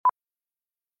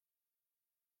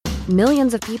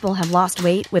Millions of people have lost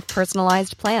weight with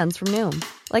personalized plans from Noom.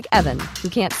 Like Evan, who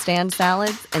can't stand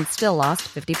salads and still lost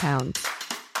 50 pounds.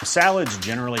 Salads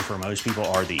generally for most people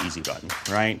are the easy button,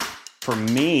 right? For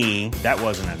me, that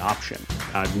wasn't an option.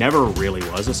 I never really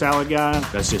was a salad guy.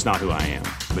 That's just not who I am.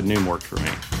 But Noom worked for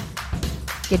me.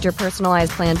 Get your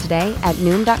personalized plan today at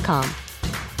Noom.com.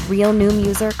 Real Noom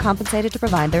user compensated to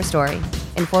provide their story.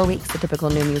 In 4 weeks, the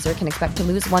typical Noom user can expect to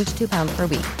lose 1 to 2 pounds per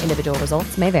week. Individual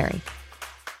results may vary.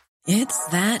 It's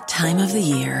that time of the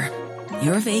year.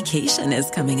 Your vacation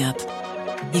is coming up.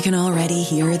 You can already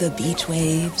hear the beach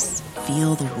waves,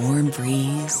 feel the warm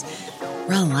breeze,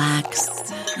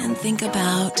 relax, and think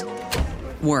about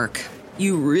work.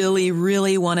 You really,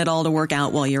 really want it all to work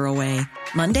out while you're away.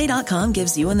 Monday.com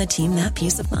gives you and the team that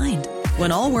peace of mind.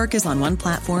 When all work is on one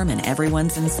platform and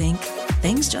everyone's in sync,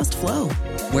 things just flow.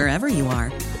 Wherever you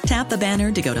are, tap the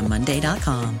banner to go to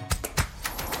Monday.com.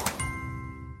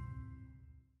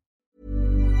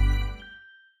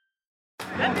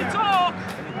 Let me talk!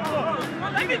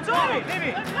 Let me talk!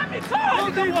 Let me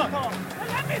talk!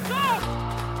 Let me talk!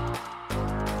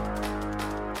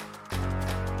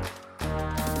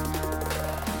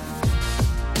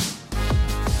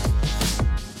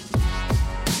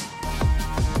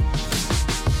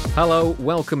 Hello,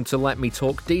 welcome to Let Me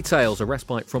Talk Details, a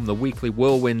respite from the weekly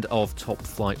whirlwind of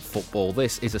top-flight football.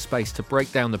 This is a space to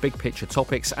break down the big-picture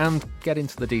topics and get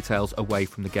into the details away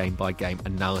from the game-by-game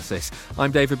analysis.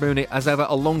 I'm David Mooney. As ever,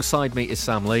 alongside me is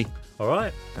Sam Lee. All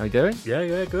right. How you doing?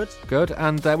 Yeah, good. Good.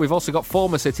 And we've also got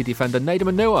former City defender Nader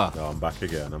Manua. Oh, I'm back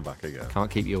again. Can't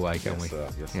keep you away, can we?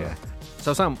 Yes, sir. Yeah.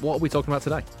 So, Sam, what are we talking about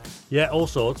today? Yeah, all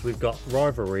sorts. We've got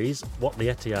rivalries, what the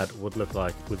Etihad would look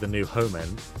like with the new home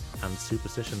end, and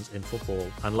superstitions in football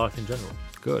and life in general.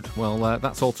 Good. Well,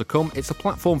 that's all to come. It's a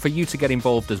platform for you to get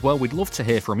involved as well. We'd love to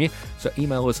hear from you. So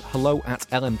email us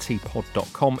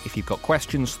hello@lmtpod.com if you've got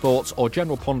questions, thoughts, or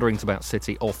general ponderings about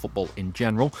City or football in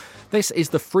general. This is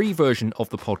the free version of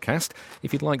the podcast.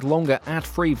 If you'd like longer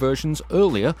ad-free versions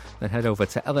earlier, then head over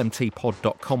to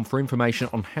lmtpod.com for information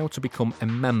on how to become a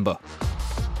member.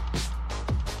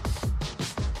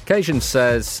 Occasion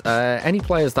says, any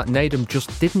players that Nader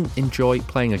just didn't enjoy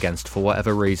playing against for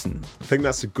whatever reason? I think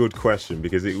that's a good question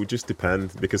because it would just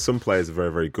depend, because some players are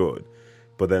very, very good,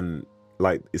 but then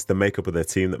it's the makeup of their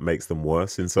team that makes them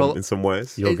worse in some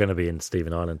ways. You're going to be in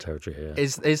Stephen Ireland territory here.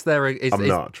 I'm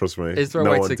not, trust me.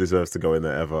 No one deserves to go in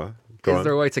there ever. Is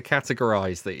there a way to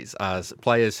categorise these as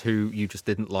players who you just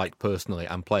didn't like personally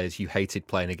and players you hated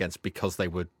playing against because they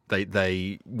were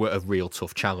a real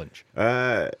tough challenge?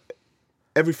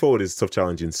 Every forward is a tough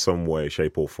challenge in some way,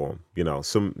 shape or form. You know,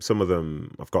 some of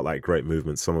them have got like great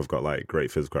movements, some have got like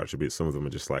great physical attributes, some of them are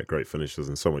just like great finishers,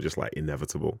 and some are just like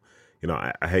inevitable. You know,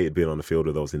 I hated being on the field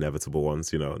with those inevitable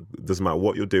ones. You know, it doesn't matter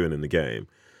what you're doing in the game,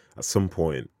 at some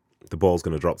point the ball's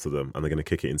going to drop to them and they're going to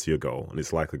kick it into your goal, and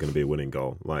it's likely going to be a winning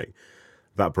goal. Like,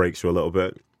 that breaks you a little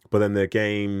bit. But then there are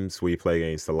games where you play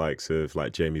against the likes of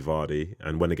like Jamie Vardy,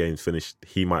 and when the game's finished,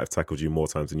 he might have tackled you more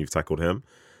times than you've tackled him.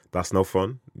 That's no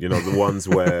fun. You know, the ones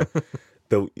where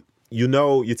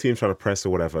your team's trying to press or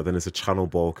whatever, then there's a channel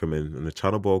ball come in, and the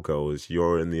channel ball goes,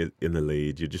 you're in the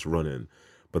lead, you're just running,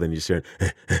 but then you're just hearing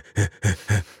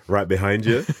right behind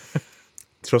you.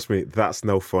 Trust me, that's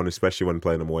no fun, especially when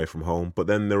playing them away from home. But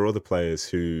then there are other players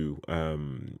who are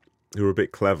a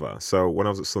bit clever. So when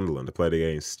I was at Sunderland, I played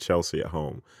against Chelsea at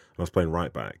home, and I was playing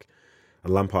right back,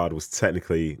 and Lampard was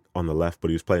technically on the left, but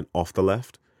he was playing off the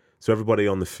left. So everybody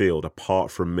on the field,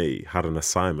 apart from me, had an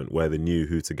assignment where they knew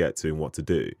who to get to and what to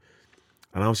do.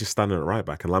 And I was just standing at right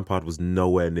back, and Lampard was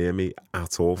nowhere near me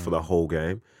at all for the whole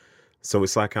game. So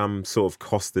it's like I'm sort of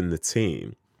costing the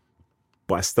team,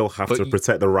 but I still have to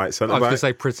protect the right centre back. I was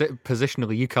going to say,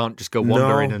 positionally, you can't just go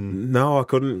wandering. No, I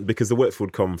couldn't, because the width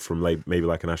would come from maybe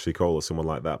like an Ashley Cole or someone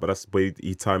like that. But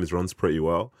he timed his runs pretty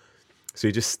well. So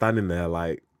you're just standing there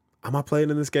like, am I playing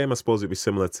in this game? I suppose it'd be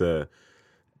similar to,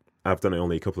 I've done it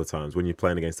only a couple of times, when you're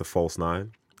playing against a false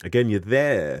nine. Again, you're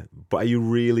there, but are you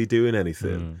really doing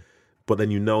anything? But then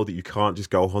you know that you can't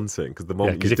just go hunting, because the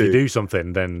moment if you do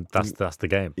something, then that's the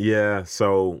game. Yeah,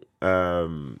 so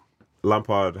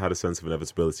Lampard had a sense of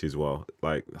inevitability as well.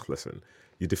 Like, listen,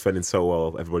 you're defending so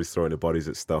well, everybody's throwing their bodies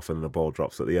at stuff, and then the ball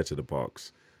drops at the edge of the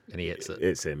box. And he hits it.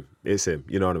 It's him.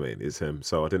 You know what I mean? It's him.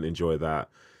 So I didn't enjoy that.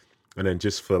 And then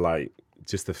just for like,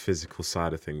 just the physical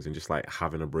side of things and just like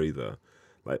having a breather,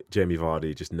 like Jamie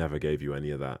Vardy just never gave you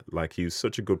any of that. Like, he was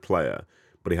such a good player,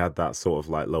 but he had that sort of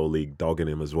like low league dog in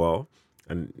him as well.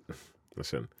 And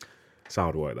listen, it's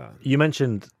hard work, that. You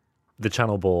mentioned the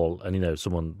channel ball and,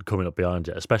 someone coming up behind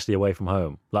you, especially away from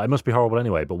home? Like, it must be horrible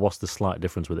anyway, but what's the slight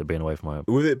difference with it being away from home?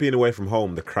 With it being away from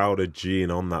home, the crowd are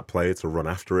geeing on that player to run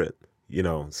after it,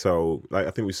 So, like,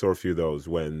 I think we saw a few of those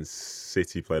when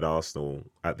City played Arsenal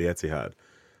at the Etihad.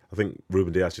 I think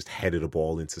Ruben Dias just headed a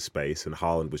ball into space and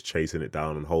Haaland was chasing it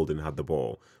down and Holding had the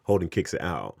ball. Holding kicks it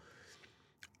out.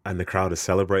 And the crowd is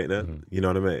celebrating it. You know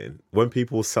what I mean? When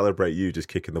people celebrate you just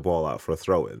kicking the ball out for a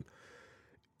throw-in,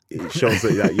 it shows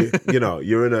that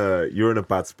you're in a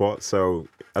bad spot. So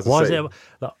as Why I say,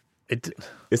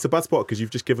 it's a bad spot because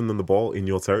you've just given them the ball in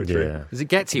your territory. Yeah. Does it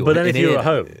get to you? But then if you're at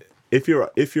home, if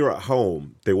you're at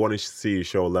home, they want to see you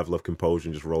show a level of composure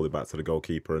and just roll it back to the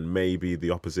goalkeeper. And maybe the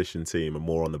opposition team are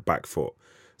more on the back foot,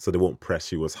 so they won't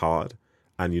press you as hard.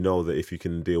 And you know that if you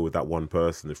can deal with that one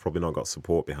person, they've probably not got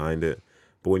support behind it.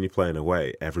 But when you're playing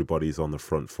away, everybody's on the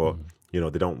front foot. They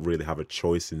don't really have a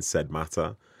choice in said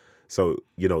matter. So,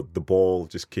 the ball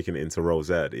just kicking it into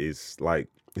Rosette is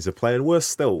a play. And worse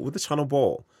still, with the channel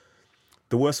ball,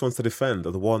 the worst ones to defend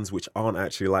are the ones which aren't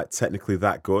actually technically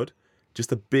that good.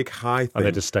 Just a big high thing. and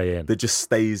they just stay in. That just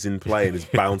stays in play and is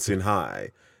bouncing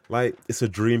high. It's a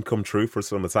dream come true for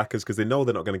some attackers because they know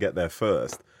they're not going to get there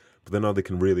first, but they know they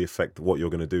can really affect what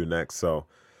you're going to do next. So,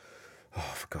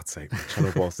 for God's sake,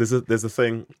 channel balls. There's a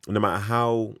thing, no matter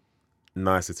how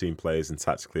nice a team plays and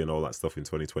tactically and all that stuff in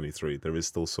 2023, there is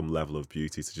still some level of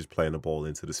beauty to just playing a ball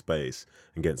into the space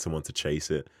and getting someone to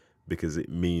chase it, because it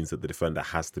means that the defender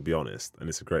has to be honest, and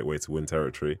it's a great way to win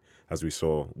territory, as we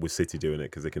saw with City doing it,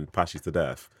 because they can pass you to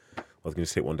death, or they can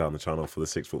just hit one down the channel for the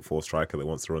 6'4" striker that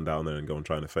wants to run down there and go and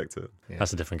try and affect it. Yeah.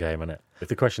 That's a different game, isn't it? If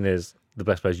the question is the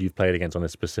best players you've played against on a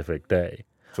specific day,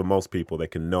 for most people, they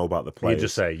can know about the players. You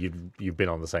just say you've been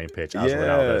on the same pitch as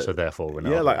Ronaldo, so therefore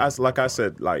Ronaldo. Yeah, I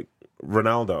said,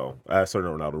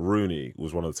 Ronaldo, Rooney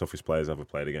was one of the toughest players I ever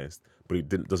played against, but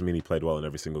it doesn't mean he played well in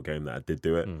every single game that I did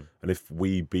do it. And if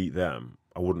we beat them,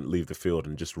 I wouldn't leave the field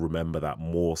and just remember that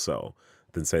more so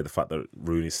than say the fact that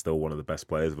Rooney's still one of the best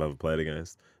players I've ever played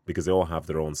against, because they all have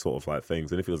their own sort of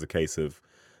things. And if it was a case of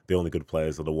the only good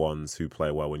players are the ones who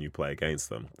play well when you play against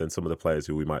them, then some of the players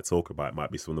who we might talk about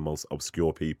might be some of the most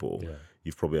obscure people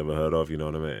you've probably ever heard of, you know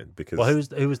what I mean? Because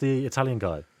who was the Italian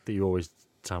guy that you always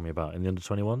tell me about in the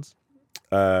under-21s?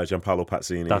 Gianpaolo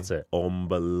Pazzini. That's it.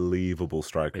 Unbelievable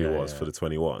striker he was for the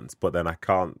 21s. But then I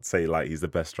can't say he's the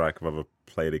best striker I've ever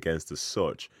played against as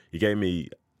such. He gave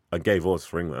us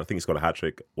for England. I think he's got a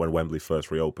hat-trick when Wembley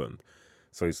first reopened.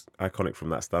 So he's iconic from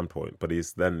that standpoint. But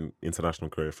his then international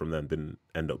career from then didn't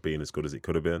end up being as good as it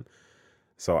could have been.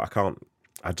 So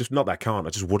I just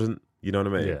wouldn't. You know what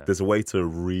I mean? Yeah. There's a way to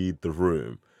read the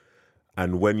room.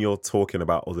 And when you're talking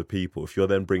about other people, if you're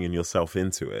then bringing yourself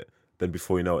into it, then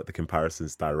before you know it, the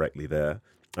comparison's directly there.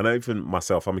 And even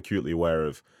myself, I'm acutely aware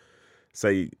of,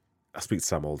 say, I speak to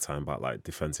Sam all the time about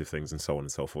defensive things and so on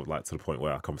and so forth, to the point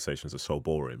where our conversations are so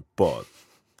boring. But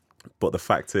the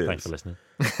fact is, thanks for listening.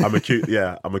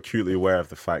 I'm acutely aware of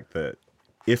the fact that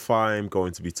if I'm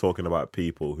going to be talking about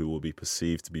people who will be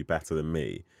perceived to be better than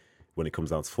me when it comes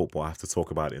down to football, I have to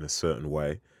talk about it in a certain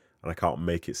way. And I can't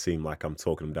make it seem like I'm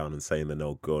talking them down and saying they're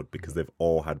no good, because they've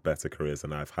all had better careers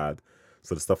than I've had.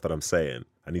 So the stuff that I'm saying,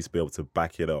 I need to be able to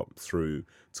back it up through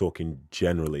talking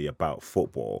generally about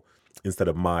football instead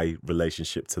of my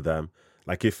relationship to them.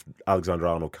 If Alexander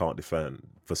Arnold can't defend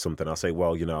for something, I'll say,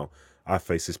 well, I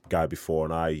faced this guy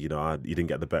before and he didn't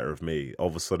get the better of me. All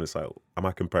of a sudden it's am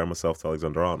I comparing myself to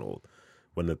Alexander Arnold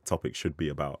when the topic should be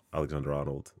about Alexander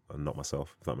Arnold and not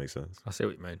myself, if that makes sense? I see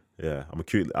what you mean. Yeah,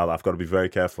 I've got to be very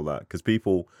careful of that, because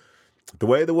people, the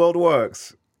way the world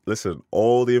works, listen,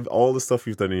 all the stuff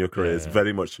you've done in your career is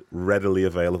very much readily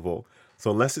available.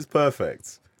 So unless it's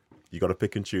perfect, you got to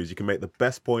pick and choose. You can make the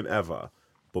best point ever,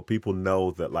 but people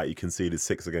know that you conceded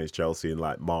 6 against Chelsea in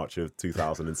March of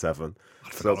 2007. I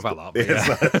forgot about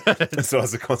that. So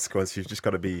as a consequence, you've just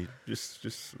got to be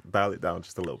just dial it down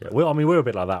just a little bit. Yeah, we're a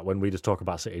bit like that when we just talk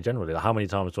about City generally. How many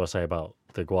times do I say about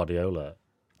the Guardiola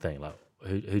thing?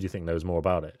 Who do you think knows more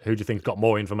about it? Who do you think's got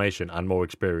more information and more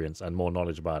experience and more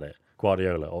knowledge about it?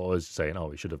 Guardiola, or is saying,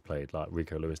 we should have played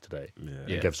Rico Lewis today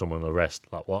and give someone a rest?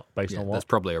 What? Based on what? There's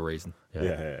probably a reason. Yeah,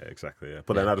 exactly. Yeah.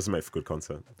 But then that doesn't make for good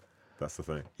content. That's the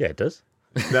thing. Yeah, it does.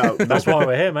 No, that's why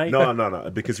we're here, mate. No,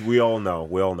 because we all know,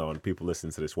 and people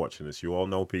listening to this, watching this, you all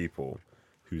know people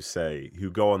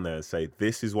who go on there and say,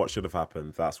 this is what should have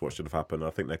happened, that's what should have happened. I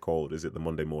think they're called, is it the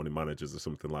Monday Morning Managers or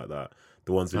something like that?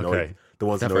 The ones who know it, the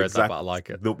ones who know exactly. But I like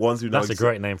it. The ones who know. That's a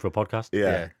great name for a podcast.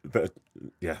 Yeah.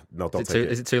 No, don't take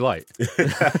it. Is it too late? Do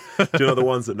you know the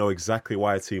ones that know exactly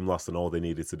why a team lost and all they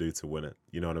needed to do to win it?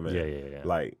 You know what I mean?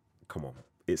 Yeah. Come on.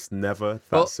 It's never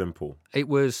that simple. It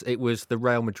was the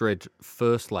Real Madrid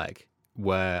first leg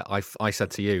where I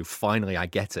said to you, finally, I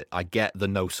get it. I get the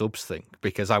no subs thing,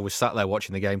 because I was sat there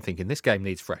watching the game thinking, this game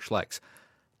needs fresh legs.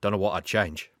 Don't know what I'd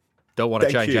change. Don't want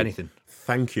to change anything.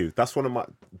 Thank you. That's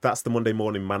that's the Monday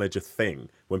Morning Manager thing,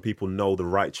 when people know the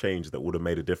right change that would have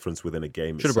made a difference within a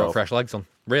game Should have brought fresh legs on.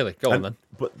 Really? Go on then.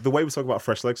 But the way we talk about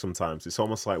fresh legs sometimes, it's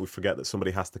almost like we forget that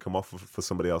somebody has to come off for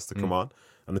somebody else to come on.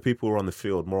 And the people who are on the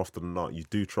field, more often than not, you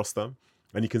do trust them.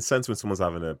 And you can sense when someone's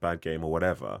having a bad game or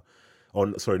whatever.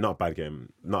 Or, sorry, not a bad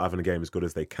game, not having a game as good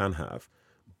as they can have.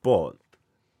 But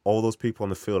all those people on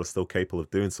the field are still capable of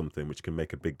doing something which can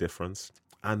make a big difference.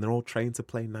 And they're all trained to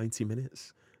play 90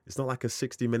 minutes. It's not like a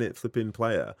 60-minute flipping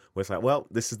player where it's like, well,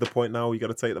 this is the point now, you got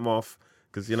to take them off.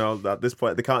 Because, you know, at this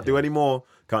point, they can't do any more.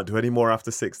 Can't do any more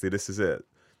after 60. This is it.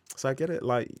 So I get it.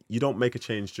 Like, you don't make a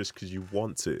change just because you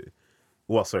want to.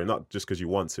 Well, sorry, not just because you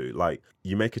want to. Like,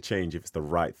 you make a change if it's the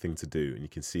right thing to do and you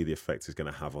can see the effect it's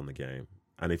going to have on the game.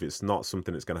 And if it's not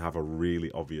something that's going to have a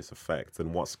really obvious effect,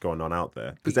 then what's going on out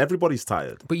there? Because everybody's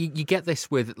tired. But you get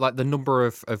this with, like, the number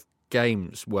of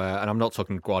games where, and I'm not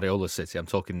talking Guardiola's City, I'm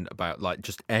talking about, like,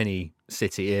 just any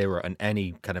City era and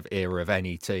any kind of era of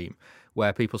any team,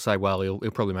 where people say, well, he'll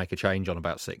probably make a change on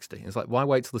about 60. It's like, why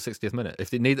wait till the 60th minute? If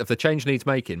the change needs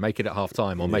making, make it at half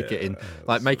time, or make it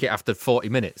make it after 40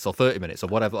 minutes or 30 minutes or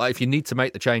whatever. Like, if you need to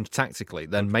make the change tactically,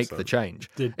 then 100%. Make the change.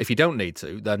 If you don't need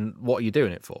to, then what are you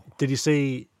doing it for? Did you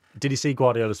see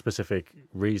Guardiola's specific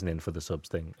reasoning for the subs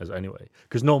thing as anyway?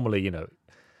 Because normally, you know,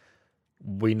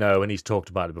 we know, and he's talked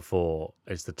about it before,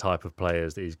 it's the type of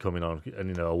players that he's coming on, and,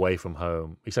 you know, away from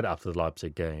home. He said it after the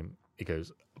Leipzig game. He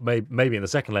goes, maybe in the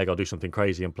second leg I'll do something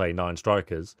crazy and play 9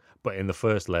 strikers, but in the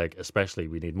first leg especially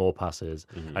we need more passes.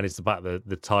 And it's about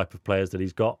the type of players that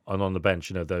he's got. And on the bench,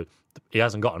 you know, he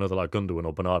hasn't got another like Gundogan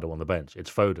or Bernardo on the bench.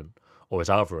 It's Foden or it's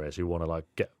Alvarez who want to like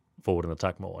get forward and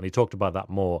attack more. And he talked about that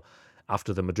more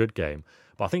after the Madrid game.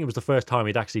 But I think it was the first time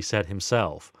he'd actually said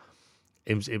himself,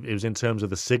 it was in terms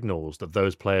of the signals that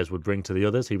those players would bring to the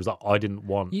others. He was like, I didn't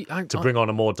want to bring on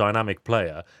a more dynamic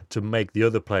player to make the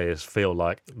other players feel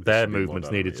like their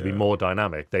movements needed to be more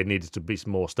dynamic. They needed to be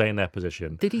more stay in their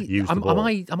position. Did he? Use the ball.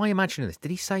 Am I imagining this? Did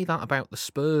he say that about the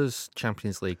Spurs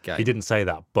Champions League game? He didn't say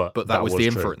that, but that was the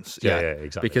inference. Yeah,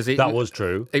 exactly. Because that was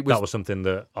true. That was something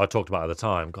that I talked about at the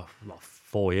time. God,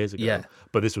 4 years ago. Yeah.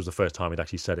 But this was the first time he'd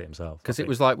actually said it himself. Because it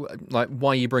was like,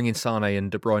 why are you bringing Sane and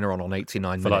De Bruyne on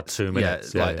 89 minutes? For like 2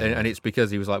 minutes. Yeah, and it's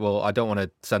because he was like, well, I don't want to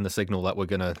send the signal that we're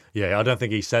going to... Yeah, I don't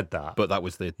think he said that. But that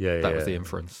was the was the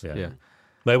inference. Yeah.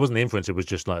 No, it wasn't the inference. It was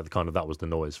just like that was the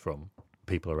noise from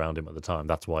people around him at the time.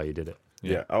 That's why he did it.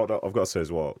 Yeah, I've got to say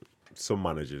as well, some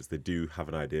managers, they do have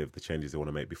an idea of the changes they want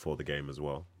to make before the game as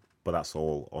well. But that's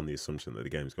all on the assumption that the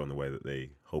game's going the way that they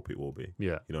hope it will be.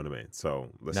 Yeah. You know what I mean? So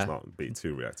let's not be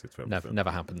too reactive to everything. Never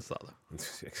happens that, though.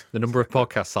 The number of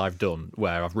podcasts I've done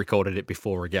where I've recorded it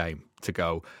before a game to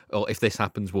go, oh, if this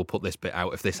happens, we'll put this bit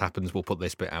out. If this happens, we'll put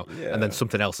this bit out. Yeah. And then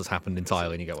something else has happened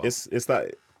entirely and you go, oh. It's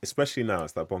that, especially now,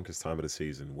 it's that bonkers time of the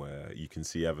season where you can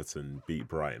see Everton beat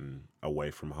Brighton away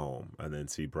from home and then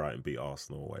see Brighton beat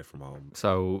Arsenal away from home.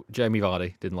 So Jamie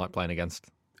Vardy didn't like playing against?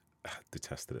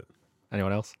 Detested it.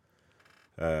 Anyone else?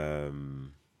 I'd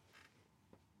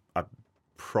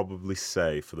probably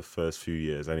say for the first few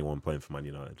years, anyone playing for Man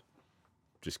United,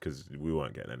 just because we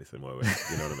weren't getting anything, were we?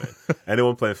 You know what I mean?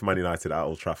 Anyone playing for Man United at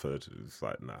Old Trafford, it was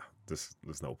like, nah, there's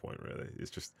no point really.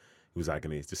 It was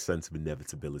agony. It's just sense of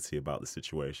inevitability about the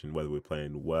situation, whether we're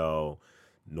playing well,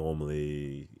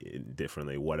 normally,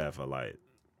 differently, whatever. Like,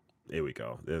 here we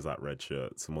go. There's that red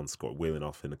shirt. Someone scored, wheeling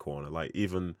off in the corner. Like,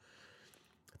 even...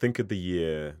 Think of the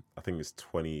year, I think it's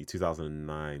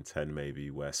 2009, 10 maybe,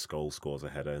 where Scholes scores a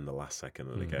header in the last second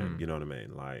of the game. You know what I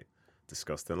mean? Like,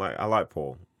 disgusting. Like, I like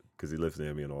Paul because he lives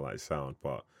near me and all that sound,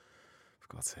 but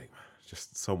for God's sake, man,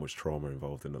 just so much trauma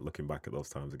involved in it. Looking back at those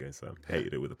times against them,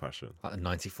 hated it with a passion. At the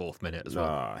 94th minute as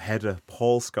well. Header,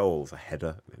 Paul Scholes, a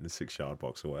header in the 6-yard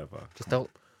box or whatever.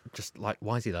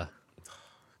 Why is he there?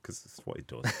 Because it's what he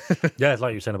does. Yeah, it's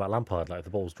like you were saying about Lampard, like if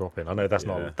the ball's dropping. I know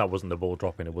that wasn't the ball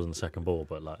dropping, it wasn't the second ball,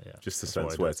 but like, yeah. Just the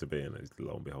sense where to be, and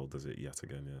lo and behold, does it yet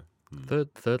again, yeah.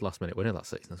 Third last minute winner that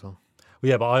season as well. Well,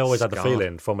 yeah, but I always had the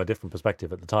feeling from a different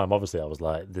perspective at the time. Obviously, I was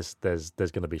like, there's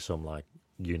going to be some like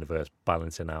universe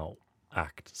balancing out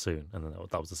act soon, and then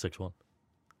that was the 6th one.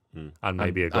 And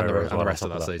maybe and the rest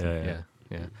of that season.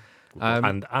 Yeah.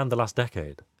 And the last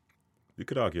decade. You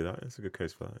could argue that. It's a good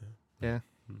case for that, yeah.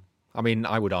 I mean,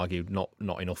 I would argue not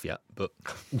enough yet, but,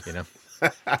 you know.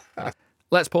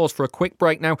 Let's pause for a quick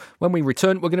break now. When we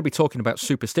return, we're going to be talking about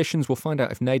superstitions. We'll find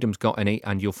out if Nedum's got any,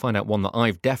 and you'll find out one that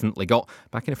I've definitely got.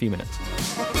 Back in a few minutes.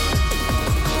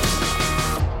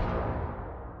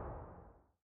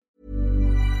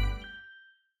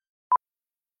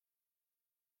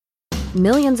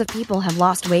 Millions of people have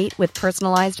lost weight with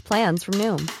personalized plans from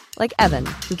Noom, like Evan,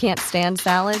 who can't stand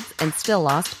salads and still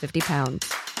lost 50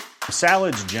 pounds.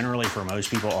 Salads generally for most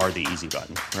people are the easy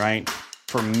button, right?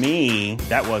 For me,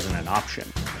 that wasn't an option.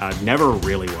 I never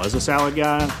really was a salad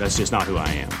guy. That's just not who I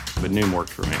am. But Noom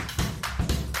worked for me.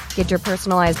 Get your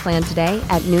personalized plan today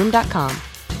at Noom.com.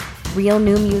 Real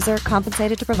Noom user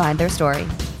compensated to provide their story.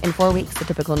 In 4 weeks, the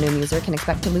typical Noom user can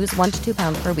expect to lose 1 to 2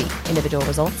 pounds per week. Individual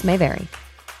results may vary.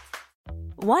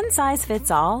 One size fits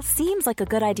all seems like a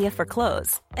good idea for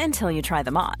clothes until you try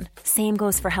them on. Same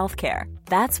goes for healthcare.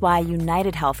 That's why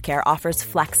United Healthcare offers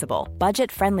flexible,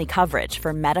 budget-friendly coverage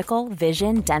for medical,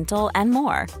 vision, dental, and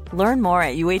more. Learn more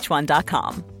at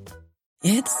uh1.com.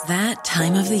 It's that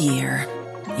time of the year.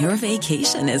 Your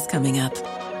vacation is coming up.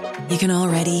 You can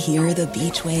already hear the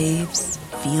beach waves,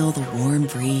 feel the warm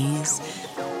breeze,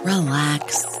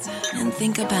 relax, and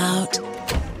think about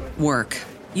work.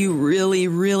 You really,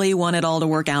 really want it all to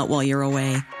work out while you're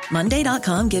away.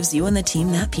 Monday.com gives you and the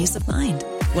team that peace of mind.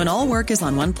 When all work is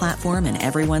on one platform and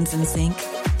everyone's in sync,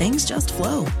 things just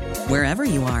flow. Wherever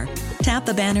you are, tap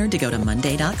the banner to go to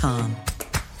Monday.com.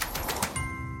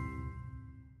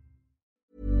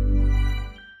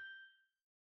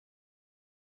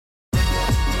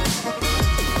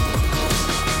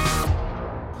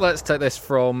 Let's take this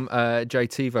from Jay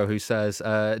Tivo, who says,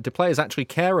 do players actually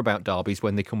care about derbies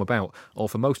when they come about? Or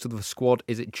for most of the squad,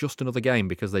 is it just another game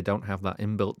because they don't have that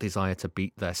inbuilt desire to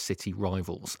beat their City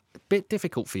rivals? A bit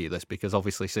difficult for you, this, because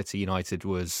obviously City United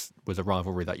was a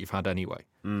rivalry that you've had anyway.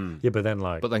 Yeah, but then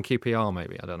QPR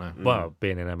maybe, I don't know. Well,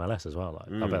 being in MLS as well,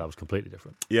 I bet that was completely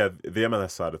different. Yeah, the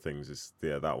MLS side of things is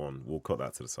that one. We'll cut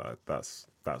that to the side. That's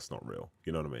not real.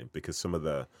 You know what I mean? Because some of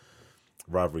the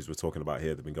rivalries we're talking about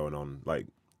here, they've been going on like.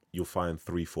 You'll find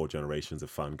 3-4 generations of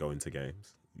fan going to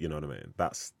games. You know what I mean?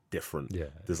 That's different. Yeah.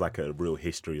 There's like a real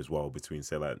history as well between,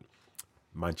 say, like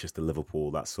Manchester,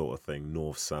 Liverpool, that sort of thing,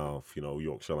 North, South,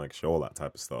 Yorkshire, Lancashire, all that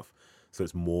type of stuff. So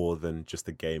it's more than just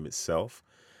the game itself.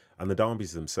 And the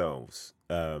derbies themselves,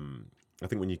 I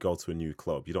think when you go to a new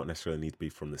club, you don't necessarily need to be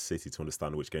from the city to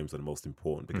understand which games are the most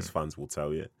important because fans will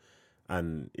tell you.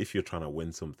 And if you're trying to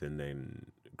win something, then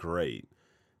great.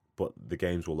 But the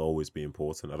games will always be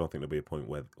important. I don't think there'll be a point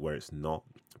where it's not,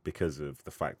 because of the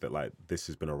fact that like this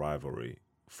has been a rivalry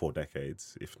for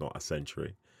decades, if not a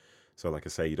century. So like I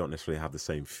say, you don't necessarily have the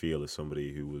same feel as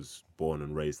somebody who was born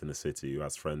and raised in a city, who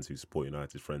has friends who support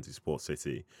United, friends who support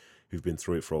City, who've been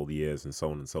through it for all the years and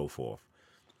so on and so forth.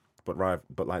 But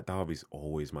like derbies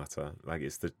always matter. Like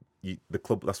it's the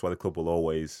club. That's why the club will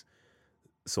always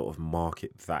sort of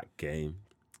market that game.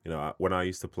 When I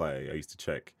used to play, I used to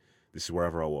check. This is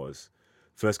wherever I was.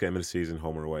 First game of the season,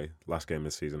 home or away. Last game of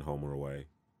the season, home or away.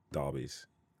 Derbies.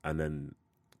 And then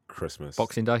Christmas.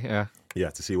 Boxing Day, yeah. Yeah,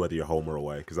 to see whether you're home or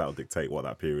away, because that'll dictate what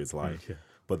that period's like. Yeah.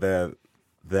 But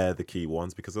they're the key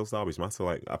ones, because those derbies matter.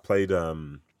 Like, I played...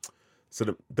 So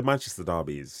the Manchester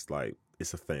derby is, like,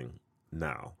 it's a thing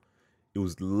now. It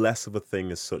was less of a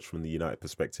thing as such from the United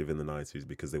perspective in the 90s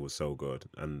because they were so good.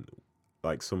 And...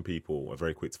 like some people are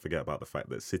very quick to forget about the fact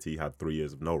that City had 3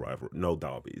 years of no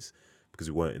derbies because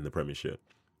we weren't in the Premiership,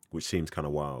 which seems kind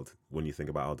of wild when you think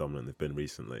about how dominant they've been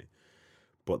recently.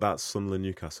 But that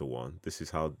Sunderland-Newcastle one, this is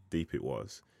how deep it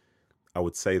was. I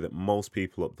would say that most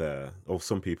people up there, or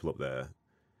some people up there,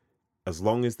 as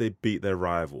long as they beat their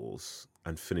rivals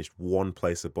and finished one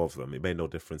place above them, it made no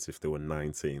difference if they were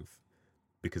 19th,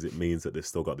 because it means that they've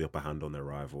still got the upper hand on their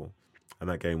rival. And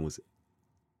that game was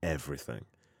everything.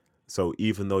 So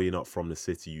even though you're not from the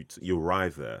city, you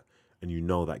arrive there and you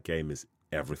know that game is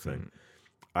everything.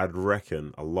 I'd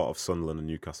reckon a lot of Sunderland and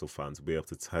Newcastle fans will be able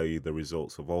to tell you the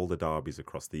results of all the derbies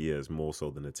across the years more so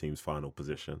than the team's final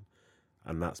position.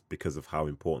 And that's because of how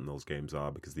important those games are,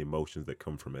 because the emotions that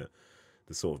come from it,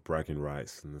 the sort of bragging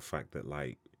rights and the fact that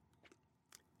like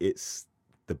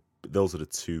those are the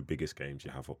two biggest games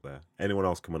you have up there. Anyone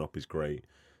else coming up is great.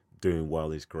 Doing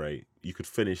well is great. You could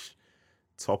finish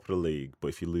top of the league, but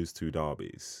if you lose two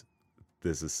derbies,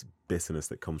 there's this bitterness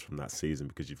that comes from that season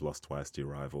because you've lost twice to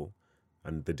your rival,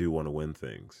 and they do want to win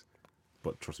things.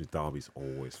 But trust me, derby's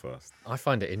always first. I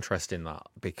find it interesting that,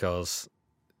 because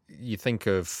you think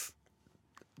of,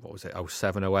 what was it,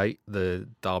 07, 08, the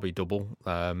derby double,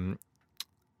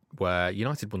 where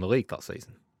United won the league that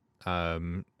season.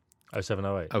 07,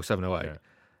 08. 07, 08. Yeah.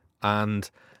 And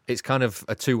it's kind of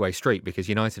a two-way street, because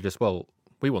United just,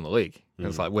 we won the league. And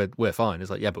it's like, we're fine.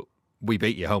 It's like, yeah, but we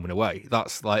beat you home and away.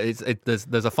 That's like,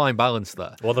 there's a fine balance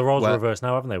there. Well, the roles are reversed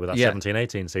now, haven't they, with that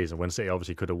 17-18 season when City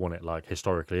obviously could have won it like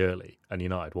historically early and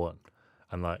United won.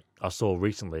 And like I saw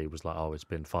recently, it was like, it's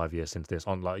been 5 years since this,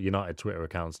 on like United Twitter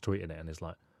accounts tweeting it, and it's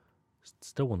like,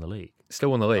 Still won the league.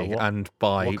 Still won the league, and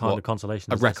by what kind of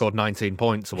consolation? A is record 19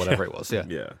 points or whatever it was. Yeah.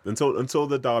 Yeah. Until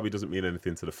the derby doesn't mean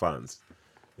anything to the fans,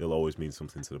 it'll always mean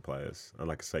something to the players. And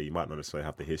like I say, you might not necessarily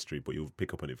have the history, but you'll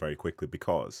pick up on it very quickly,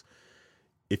 because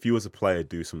if you as a player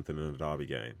do something in a derby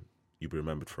game, you'll be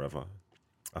remembered forever.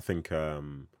 I think there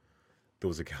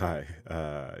was a guy,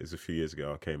 it was a few years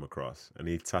ago I came across, and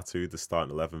he tattooed the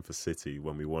starting 11 for City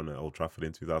when we won at Old Trafford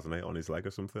in 2008 on his leg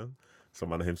or something. So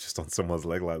man of him's just on someone's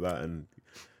leg like that, and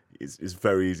it's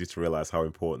very easy to realise how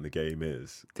important the game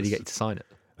is. Did he get you to sign it?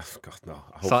 Oh, God, no.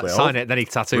 Sign it, then he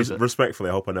tattoos it. Respectfully,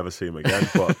 I hope I never see him again,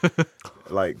 but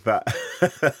like that...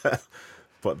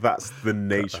 But that's the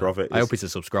nature of it. I hope he's a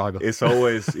subscriber. It's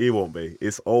always, he won't be.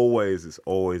 It's always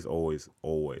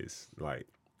like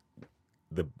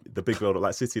the big build up.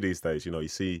 Like City these days, you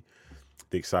see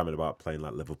the excitement about playing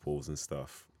like Liverpool's and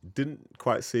stuff. Didn't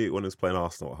quite see it when it was playing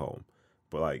Arsenal at home.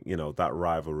 But like, that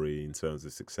rivalry in terms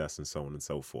of success and so on and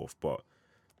so forth. But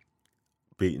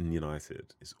beating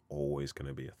United is always going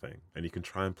to be a thing. And you can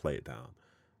try and play it down.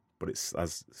 But it's,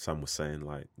 as Sam was saying,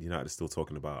 like, United is still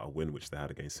talking about a win which they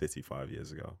had against City 5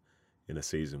 years ago in a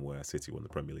season where City won the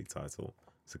Premier League title.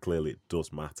 So clearly it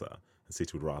does matter. And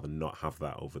City would rather not have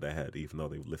that over their head, even though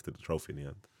they lifted the trophy in the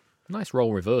end. Nice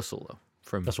role reversal, though.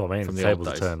 That's what I mean. From the tables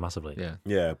have turned massively.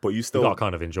 Yeah, but you still got to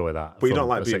kind of enjoy that. But you don't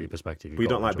like being City perspective. But you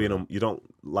don't like being you don't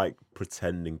like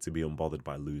pretending to be unbothered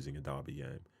by losing a derby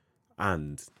game.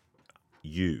 And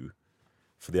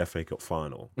for the FA Cup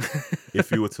final,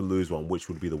 if you were to lose one, which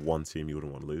would be the one team you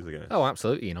wouldn't want to lose again? Oh,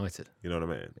 absolutely, United. You know what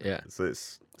I mean? Yeah. So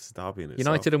it's derby in itself.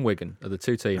 United and Wigan are the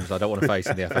two teams I don't want to face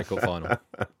in the FA Cup final.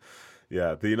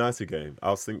 Yeah, the United game.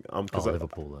 I was thinking...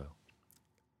 Liverpool, though.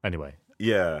 Anyway.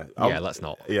 Yeah. Let's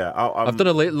not. Yeah. I've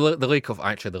done the League Cup...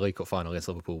 Actually, the League Cup final against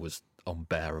Liverpool was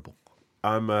unbearable.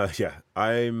 I'm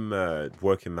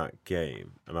working that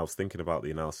game, and I was thinking about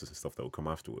the analysis and stuff that will come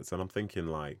afterwards, and I'm thinking,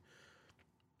 like,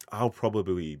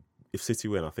 if City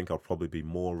win, I think I'll probably be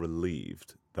more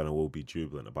relieved than I will be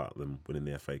jubilant about them winning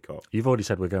the FA Cup. You've already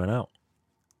said we're going out.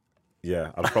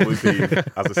 Yeah, I'd probably be,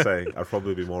 as I say, I'd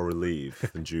probably be more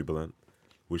relieved than jubilant,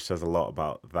 which says a lot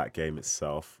about that game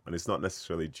itself. And it's not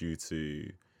necessarily due to,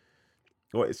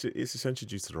 well, it's essentially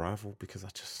due to the rival, because I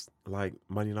just like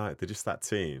Man United. They're just that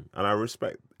team, and I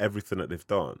respect everything that they've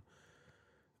done.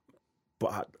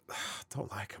 But I don't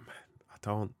like them, man.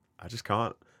 I just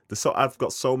can't. I've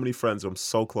got so many friends who I'm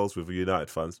so close with, United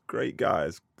fans. Great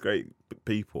guys, great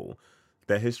people.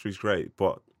 Their history's great,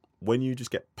 but when you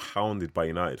just get pounded by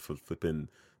United for flipping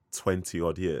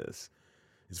 20-odd years,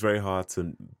 it's very hard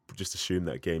to just assume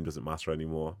that a game doesn't matter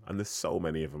anymore. And there's so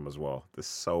many of them as well. There's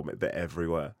so many. They're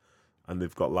everywhere. And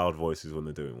they've got loud voices when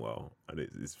they're doing well. And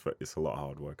it's a lot of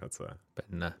hard work, I'd say.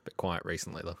 Bit quiet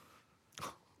recently, though.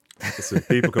 Listen,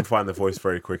 people can find their voice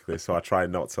very quickly, so I try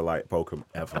not to poke them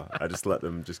ever. I just let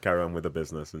them just carry on with the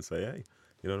business and say, hey,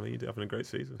 you know what I mean? You're having a great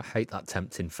season. I hate that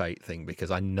tempting fate thing,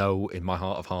 because I know in my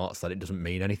heart of hearts that it doesn't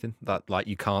mean anything. That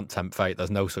you can't tempt fate.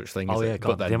 There's no such thing. Oh as yeah, it.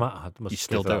 God, But then you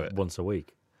still do it once a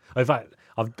week. In fact,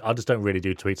 I just don't really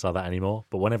do tweets like that anymore.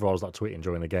 But whenever I was tweeting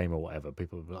during the game or whatever,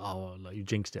 people would be like, "Oh, you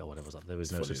jinxed it" or whatever. There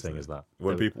was no such thing as that.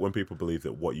 When people believe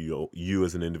that what you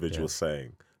as an individual is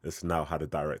saying has now had a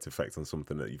direct effect on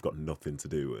something that you've got nothing to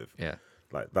do with. Yeah.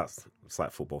 It's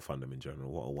like football fandom in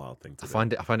general. What a wild thing to do. I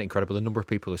find it incredible the number of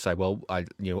people who say, "Well, I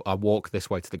walk this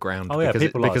way to the ground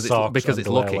because it's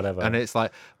lucky," and it's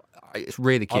like, it's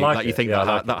really cute. Like you think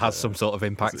that has some sort of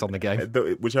impact on the game.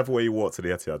 Whichever way you walk to the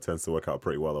Etihad tends to work out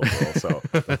pretty well overall. So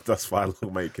that's fine.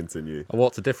 Mate, continue. I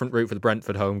walked a different route for the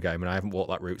Brentford home game, and I haven't walked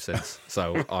that route since.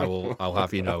 So I'll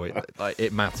have you know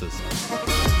it matters.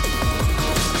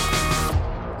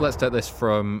 Let's take this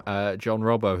from John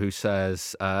Robbo, who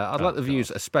says, I'd like the views,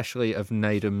 especially of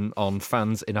Nadem, on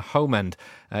fans in a home end.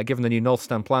 Given the new North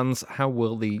Stand plans, how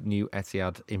will the new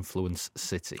Etihad influence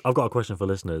City? I've got a question for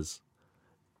listeners.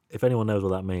 If anyone knows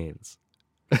what that means,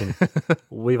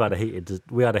 we had a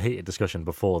heated discussion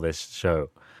before this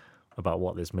show about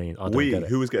what this means. I don't get it.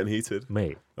 Who was getting heated?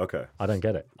 Me. Okay. I don't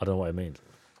get it. I don't know what it means.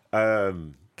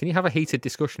 Can you have a heated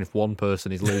discussion if one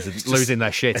person is losing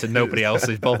their shit and nobody else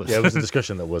is bothered? Yeah, it was a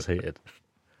discussion that was heated.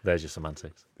 There's your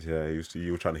semantics. Yeah,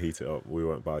 you were trying to heat it up. We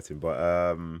weren't biting, but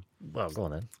well, go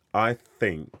on then. I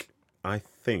think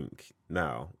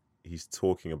now he's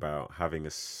talking about having a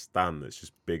stand that's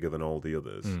just bigger than all the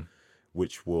others,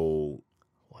 which will.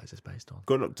 What is this based on?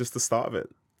 Go on, just the start of it.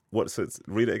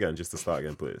 Read it again, just to start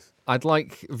again, please. I'd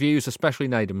like views, especially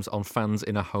Nadem's, on fans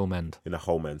in a home end. In a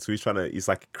home end. So he's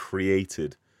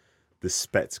created the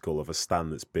spectacle of a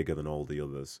stand that's bigger than all the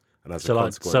others. And as a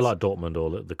consequence... So like Dortmund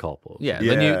or the Cop. Yeah,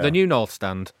 the new North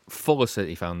Stand, full of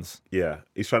City fans. Yeah.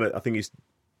 I think he's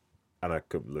and I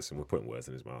could listen, we're putting words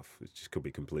in his mouth. It just could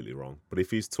be completely wrong. But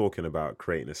if he's talking about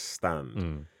creating a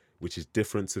stand, which is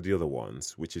different to the other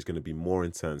ones, which is going to be more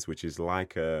intense, which is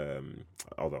like,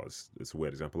 although it's a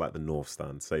weird example, like the North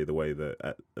Stand, say the way that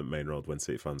at Main Road when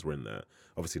City fans were in there,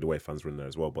 obviously the way fans were in there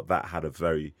as well, but that had a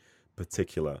very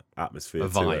particular atmosphere, a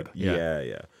vibe, to it.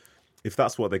 Yeah. If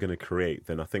that's what they're going to create,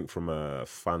 then I think from a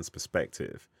fan's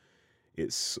perspective,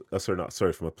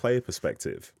 from a player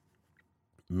perspective,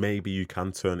 maybe you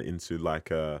can turn it into like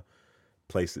a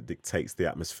place that dictates the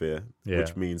atmosphere,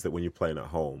 which means that when you're playing at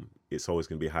home, it's always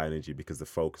going to be high energy because the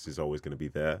focus is always going to be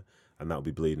there, and that'll be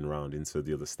bleeding around into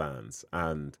the other stands.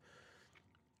 And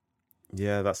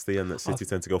yeah, that's the end that City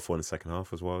tend to go for in the second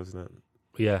half as well, isn't it?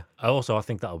 Yeah. I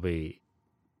think that'll be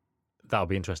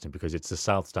interesting because it's the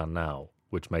South Stand now,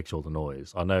 which makes all the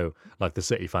noise. I know, like the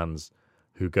City fans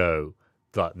who go,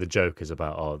 like the joke is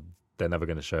about, they're never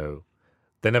going to show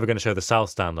the South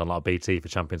Stand on like BT for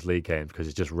Champions League games because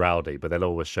it's just rowdy, but they'll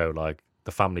always show like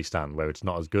the family stand where it's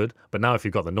not as good. But now if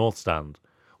you've got the North Stand,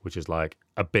 which is like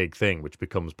a big thing, which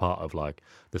becomes part of like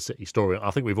the City story.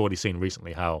 I think we've already seen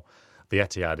recently how the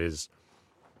Etihad is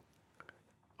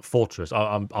fortress.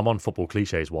 I'm on football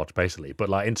cliches watch basically, but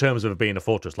like in terms of being a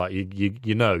fortress, like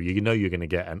you know you're going to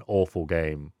get an awful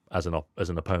game as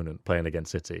an opponent playing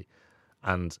against City,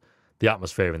 and the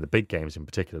atmosphere in the big games, in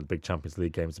particular the big Champions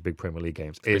League games, the big Premier League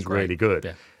games, is really good.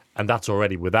 Yeah. And that's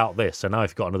already without this. So now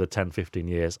if you've got another 10, 15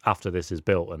 years after this is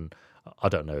built, and I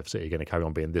don't know if City are going to carry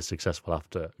on being this successful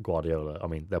after Guardiola. I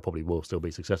mean, they probably will still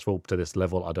be successful to this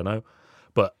level, I don't know.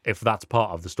 But if that's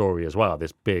part of the story as well,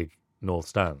 this big North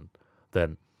Stand,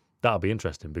 then that'll be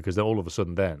interesting because then all of a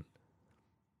sudden then,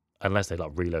 unless they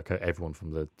like relocate everyone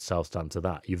from the South Stand to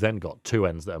that, you've then got two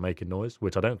ends that are making noise,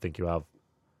 which I don't think you have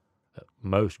at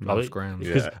most grounds.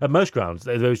 Because at most grounds,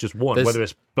 there's just one. Whether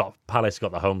it's Palace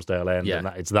got the Holmesdale end, and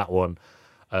it's that one.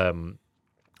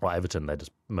 Everton, they're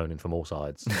just moaning from all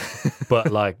sides.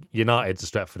 But like United's the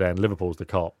Stretford end, Liverpool's the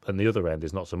Kop, and the other end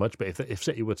is not so much. But if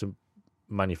City were to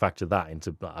manufacture that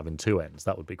into having two ends,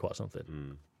 that would be quite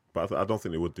something. But I don't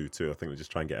think they would do two. I think they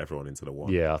just try and get everyone into the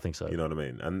one. Yeah, I think so. You know what I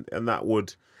mean? And that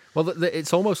would... Well,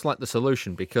 it's almost like the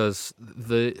solution because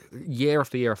the year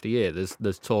after year after year,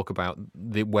 there's talk about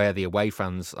where the away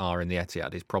fans are in the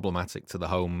Etihad is problematic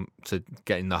to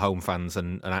getting the home fans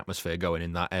and an atmosphere going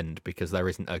in that end because there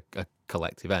isn't a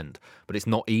collective end. But it's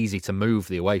not easy to move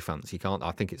the away fans. You can't.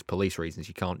 I think it's police reasons.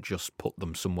 You can't just put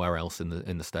them somewhere else in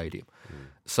the stadium.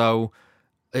 So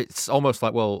it's almost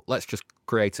like, well, let's just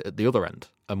create it at the other end,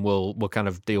 and we'll kind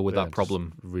of deal with that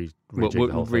problem.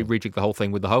 Rejig the whole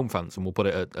thing with the home fans, and we'll put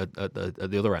it at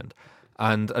the other end.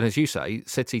 And as you say,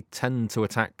 City tend to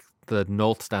attack the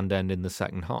North Stand end in the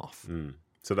second half.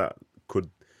 So that could.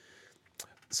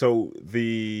 So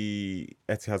the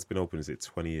Etihad's been open, is it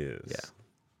 20 years? Yeah.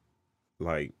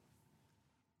 Like,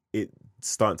 it's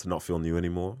starting to not feel new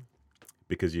anymore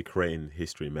because you're creating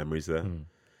history and memories there.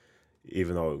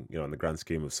 Even though, in the grand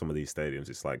scheme of some of these stadiums,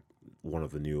 it's like one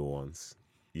of the newer ones.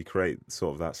 You create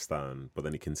sort of that stand, but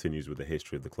then it continues with the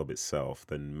history of the club itself,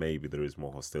 then maybe there is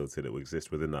more hostility that will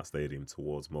exist within that stadium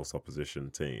towards most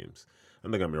opposition teams.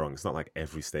 And don't get me wrong, it's not like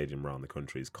every stadium around the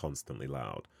country is constantly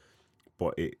loud,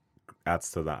 but it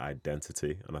adds to that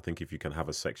identity. And I think if you can have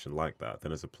a section like that,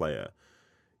 then as a player,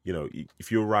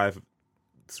 if you arrive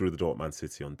through the door at Man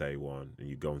City on day one and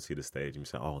you go and see the stadium, you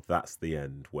say, oh, that's the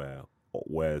end where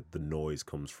the noise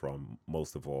comes from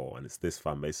most of all, and it's this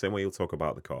fan base. Same way you'll talk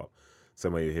about the Kop,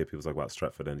 same way you hear people talk about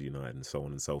Stretford and United and so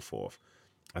on and so forth.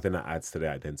 I think that adds to the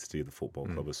identity of the football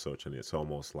club as such, and it's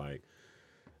almost like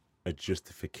a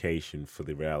justification for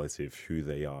the reality of who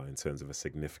they are in terms of a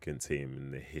significant team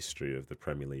in the history of the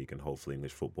Premier League and hopefully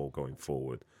English football going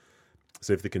forward.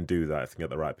 So if they can do that, if they can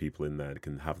get the right people in there, they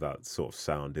can have that sort of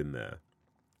sound in there,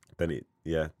 then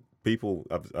people,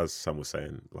 as Sam was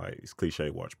saying, like it's cliche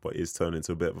watch, but it's turned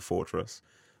into a bit of a fortress.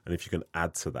 And if you can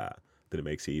add to that, then it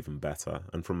makes it even better.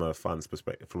 And from a fan's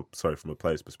perspective, from a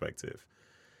player's perspective,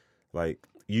 like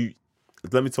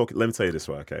let me tell you this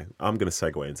way, okay? I'm going to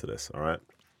segue into this, all right?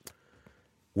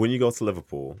 When you go to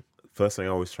Liverpool, first thing I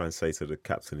always try and say to the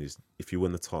captain is, if you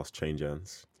win the toss, change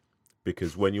ends.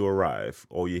 Because when you arrive,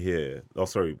 all you hear,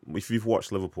 if you've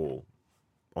watched Liverpool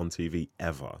on TV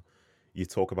ever, you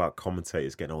talk about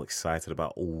commentators getting all excited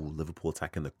about, Liverpool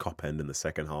attacking the Kop end in the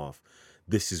second half.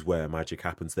 This is where magic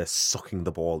happens. They're sucking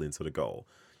the ball into the goal.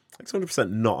 It's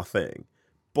 100% not a thing.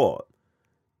 But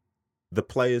the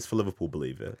players for Liverpool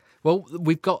believe it. Well,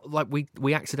 we've got,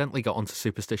 we accidentally got onto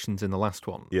superstitions in the last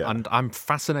one. Yeah. And I'm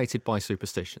fascinated by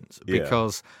superstitions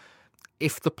because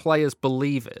if the players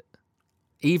believe it,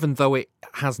 even though it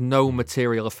has no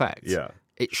material effect,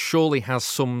 it surely has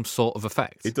some sort of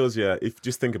effect. It does, yeah. If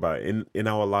just think about it, in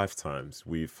our lifetimes,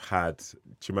 we've had. Do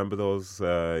you remember those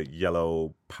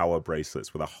yellow power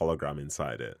bracelets with a hologram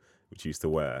inside it, which you used to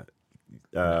wear?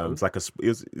 It's like do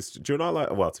you know,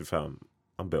 like, well, to be fair, I'm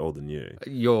a bit older than you.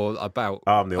 You're about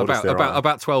I'm the oldest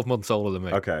about 12 months older than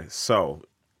me. Okay, so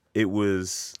it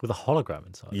was with a hologram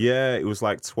inside. Yeah, it was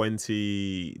like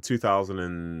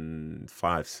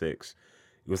 2005, 6.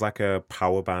 It was like a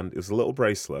power band. It was a little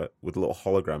bracelet with a little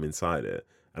hologram inside it,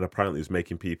 and apparently it was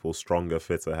making people stronger,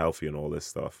 fitter, healthier, and all this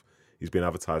stuff. He's been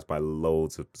advertised by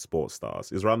loads of sports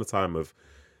stars. It was around the time of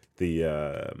the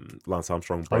Lance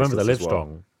Armstrong bracelets. I remember the as well.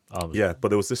 Livestrong. Yeah, but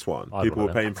there was this one. People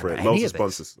were paying for it. Loads of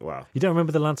sponsors. Wow. You don't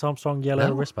remember the Lance Armstrong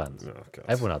yellow wristbands? Oh, God.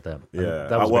 Everyone had them. Yeah.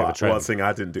 That was a trend. One thing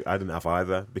I didn't have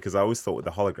either, because I always thought with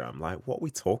the hologram, like, what are we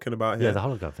talking about here? Yeah, the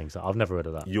hologram things. I've never heard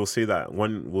of that. You'll see that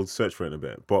when we'll search for it in a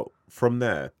bit. But from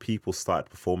there, people started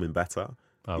performing better.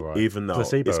 Oh, right. Even though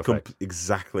Placebo effect.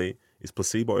 Exactly. It's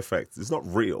placebo effect. It's not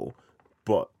real,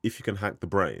 but if you can hack the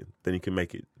brain, then you can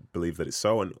make it believe that it's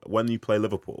so. And when you play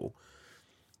Liverpool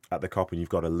at the Kop and you've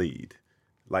got a lead,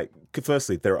 like,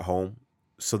 firstly, they're at home,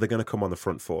 so they're going to come on the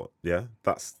front foot. Yeah,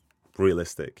 that's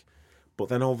realistic. But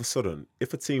then all of a sudden,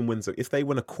 if a team wins, if they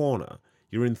win a corner,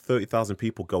 you're in 30,000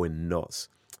 people going nuts.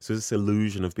 So there's this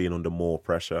illusion of being under more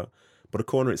pressure. But a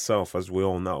corner itself, as we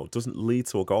all know, doesn't lead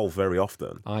to a goal very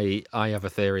often. I have a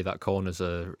theory that corners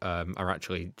are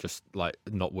actually just like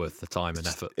not worth the time and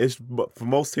effort. But for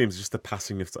most teams, it's just the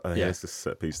passing of here's this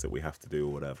set piece that we have to do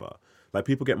or whatever. Like,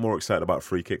 people get more excited about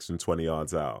free kicks from 20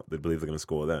 yards out. They believe they're going to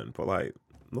score then. But, like,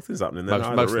 nothing's happening there.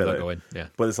 Most really. of them go in, yeah.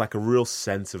 But it's like a real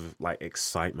sense of, like,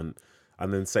 excitement.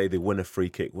 And then say they win a free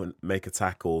kick, make a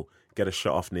tackle, get a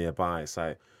shot off nearby. It's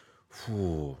like,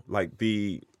 whew. Like,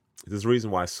 there's a reason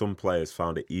why some players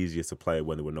found it easier to play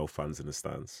when there were no fans in the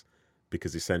stands.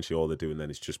 Because essentially all they're doing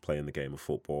then is just playing the game of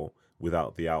football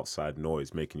without the outside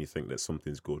noise making you think that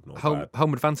something's good or bad.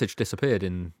 Home advantage disappeared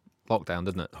in lockdown,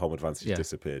 didn't it? Home advantage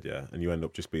disappeared, yeah. And you end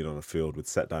up just being on a field with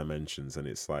set dimensions, and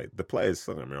it's like the players,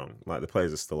 don't get me wrong, like the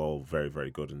players are still all very, very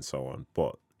good and so on,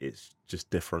 but it's just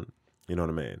different. You know what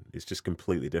I mean? It's just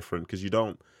completely different because you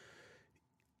don't,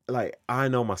 like, I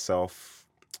know myself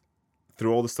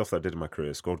through all the stuff that I did in my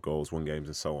career, scored goals, won games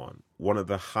and so on. One of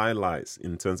the highlights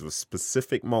in terms of a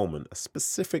specific moment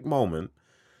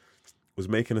was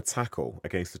making a tackle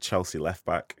against the Chelsea left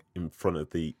back in front of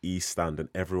the East stand, and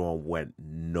everyone went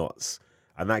nuts.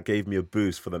 And that gave me a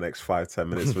boost for the next 5-10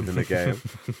 minutes within the game.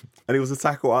 And it was a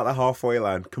tackle at the halfway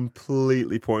line,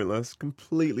 completely pointless.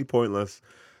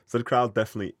 So the crowd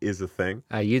definitely is a thing.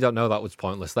 You don't know that was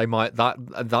pointless. They might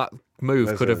that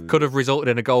move could have resulted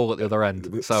in a goal at the other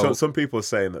end. So some people are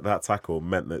saying that tackle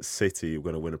meant that City were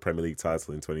going to win a Premier League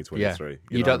title in 2023. Yeah.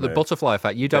 You know don't the butterfly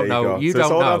effect. You don't know. You so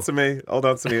don't hold know. Hold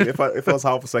on to me. If I was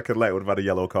half a second late, I would have had a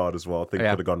yellow card as well. I think it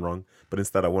could have gone wrong, but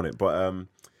instead I won it. But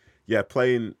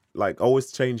playing, like,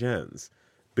 always change hands,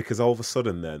 because all of a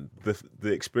sudden then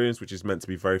the experience, which is meant to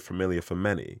be very familiar for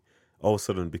many, all of a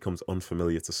sudden becomes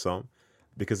unfamiliar to some.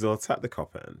 Because they'll attack the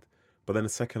Kop end, but then the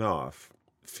second half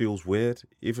feels weird.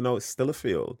 Even though it's still a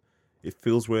field, it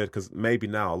feels weird because maybe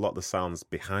now a lot of the sound's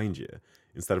behind you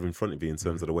instead of in front of you in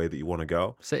terms of the way that you want to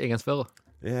go. City against Villa.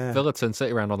 Yeah. Villa turned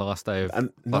City around on the last day of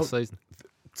last season.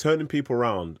 Turning people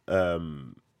around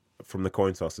from the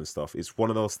coin toss and stuff, it's one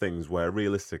of those things where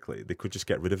realistically they could just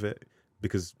get rid of it,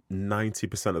 because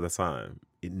 90% of the time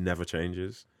it never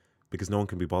changes, because no one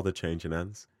can be bothered changing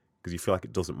ends because you feel like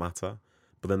it doesn't matter.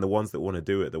 But then the ones that want to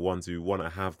do it, the ones who want to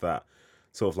have that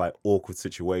sort of like awkward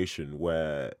situation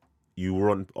where you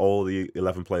run, all the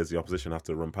 11 players of the opposition have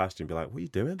to run past you and be like, what are you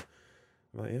doing?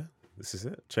 I'm like, yeah, this is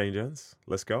it. Change ends.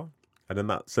 Let's go. And then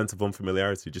that sense of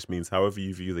unfamiliarity just means however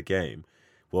you view the game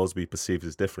will always be perceived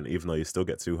as different, even though you still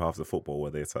get two halves of football where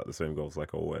they attack the same goals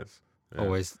like always. Yeah.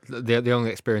 Always. The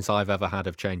only experience I've ever had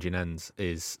of changing ends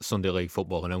is Sunday League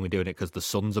football, and only doing it because the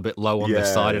sun's a bit low on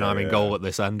this side and I'm in goal at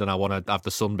this end and I want to have the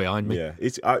sun behind me. Yeah,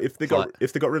 it's if they got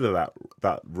rid of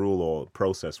that rule or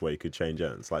process where you could change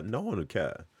ends, like, no one would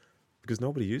care because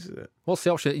nobody uses it. What's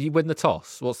the option? You win the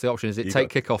toss. What's the option? Is it take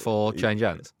kickoff or change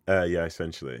ends? Yeah,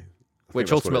 essentially.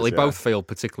 Which ultimately both feel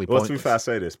particularly pointless. Well, to be fair, I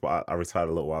say this, but I retired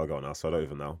a little while ago now, so I don't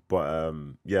even know. But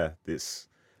it's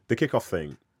the kickoff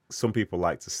thing. Some people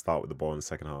like to start with the ball in the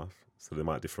second half, so they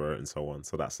might defer it and so on.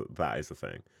 So that is the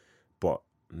thing. But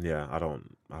yeah, I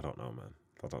don't know, man.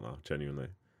 I don't know, genuinely.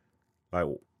 Like,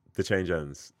 the change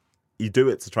ends, you do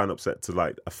it to try and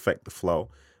affect the flow,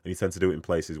 and you tend to do it in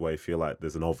places where you feel like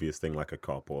there's an obvious thing like a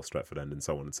Kop or Stretford end and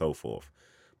so on and so forth.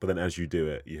 But then as you do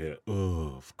it, you hear,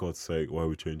 oh, for God's sake, why are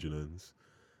we changing ends?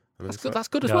 And That's it's good. like, That's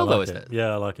good as Yeah, well, I though, like isn't it. it?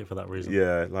 Yeah, I like it for that reason.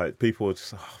 yeah, like people are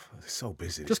just, oh, they're so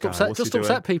busy. Just this guy. upset. What's he Just doing?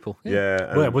 upset people. Yeah,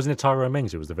 and, Well, wasn't it Tyrone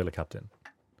Mings who was the Villa captain?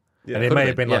 yeah, And it Could may have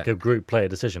have been been, like yeah. a group player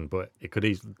decision, but it could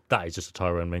that is just a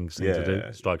Tyrone Mings thing to do. Yeah.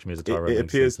 It strikes me as a it, Tyrone it Mings thing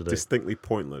appears to do. distinctly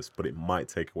pointless, but it might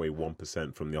take away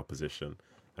 1% from the opposition,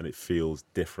 and it feels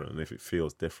different. And if it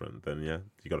feels different, then yeah,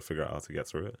 you got to figure out how to get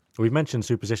through it. We've mentioned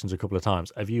superstitions a couple of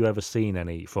times. Have you ever seen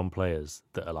any from players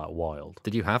that are like wild?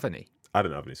 Did you have any? I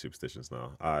don't have any superstitions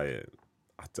now. I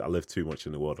live too much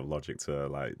in the world of logic to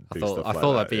like do I stuff like thought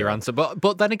that. that'd be your answer,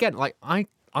 but then again, like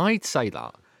I'd say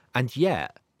that, and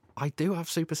yet I do have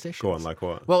superstitions. Go on, like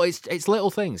what? Well, it's little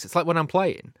things. It's like when I'm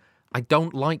playing, I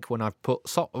don't like when I've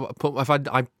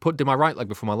I do my right leg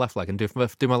before my left leg and do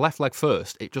my left leg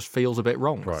first. It just feels a bit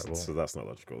wrong. Right. Well, So that's not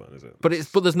logical, then, is it? But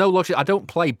there's no logic. I don't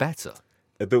play better.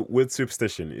 With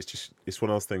superstition, it's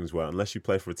one of those things where unless you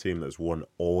play for a team that's won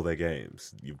all their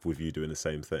games with you doing the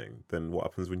same thing, then what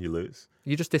happens when you lose?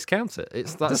 You just discount it.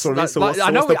 It's That's what I mean. So like, what's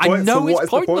I know the point? I know So it's what is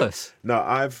the point? pointless. No,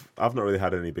 I've not really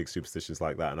had any big superstitions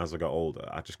like that. And as I got older,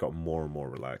 I just got more and more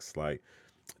relaxed. Like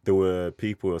there were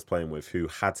people I was playing with who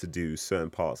had to do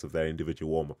certain parts of their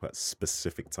individual warm up at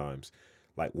specific times.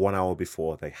 Like 1 hour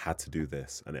before, they had to do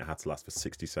this, and it had to last for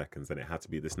 60 seconds, and it had to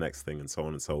be this next thing, and so on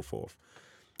and so forth.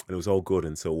 And it was all good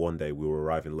until one day we were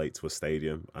arriving late to a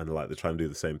stadium, and like they're trying to do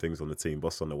the same things on the team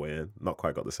bus on the way in. Not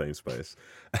quite got the same space.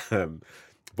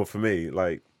 But for me,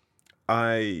 like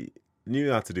I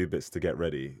knew how to do bits to get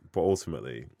ready, but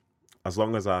ultimately, as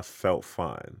long as I felt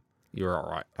fine, You're all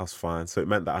right. I was fine. So it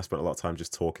meant that I spent a lot of time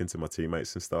just talking to my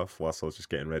teammates and stuff whilst I was just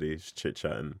getting ready, just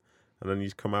chit-chatting. And then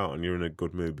you come out and you're in a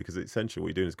good mood because essentially what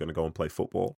you're doing is going to go and play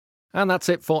football. And that's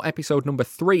it for episode number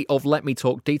 3 of Let Me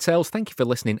Talk Details. Thank you for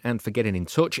listening and for getting in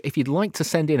touch. If you'd like to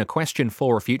send in a question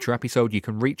for a future episode, you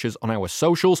can reach us on our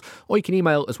socials, or you can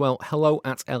email as well,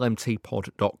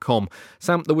 hello@lmtpod.com.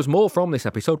 Sam, there was more from this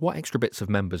episode. What extra bits have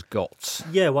members got?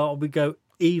 yeah, well, we go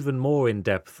even more in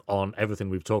depth on everything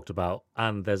we've talked about,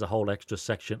 and there's a whole extra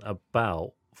section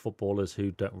about footballers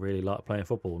who don't really like playing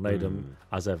football. Nadem,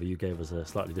 as ever, you gave us a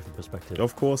slightly different perspective.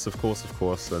 Of course.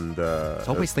 And It's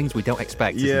always things we don't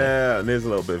expect, isn't it? yeah, and here's a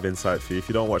little bit of insight for you. If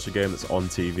you don't watch a game that's on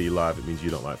TV live, it means you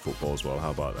don't like football as well.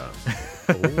 How about that?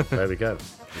 Ooh, there we go.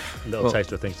 Little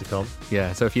taster of things to come.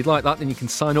 Yeah, so if you'd like that, then you can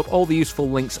sign up. All the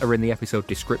useful links are in the episode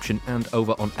description and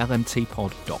over on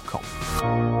lmtpod.com.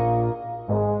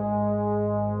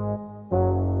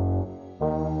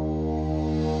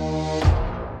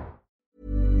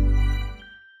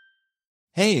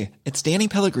 Hey, it's Danny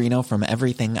Pellegrino from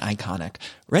Everything Iconic.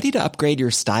 Ready to upgrade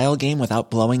your style game without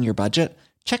blowing your budget?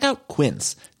 Check out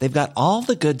Quince. They've got all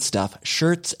the good stuff,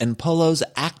 shirts and polos,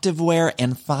 activewear,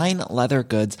 and fine leather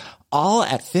goods, all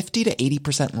at 50 to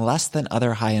 80% less than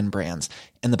other high-end brands.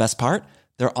 And the best part?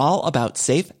 They're all about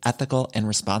safe, ethical, and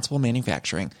responsible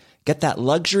manufacturing. Get that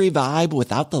luxury vibe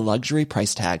without the luxury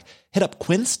price tag. Hit up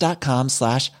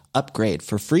quince.com/upgrade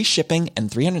for free shipping and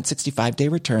 365-day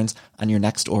returns on your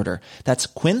next order. That's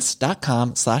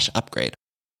quince.com/upgrade.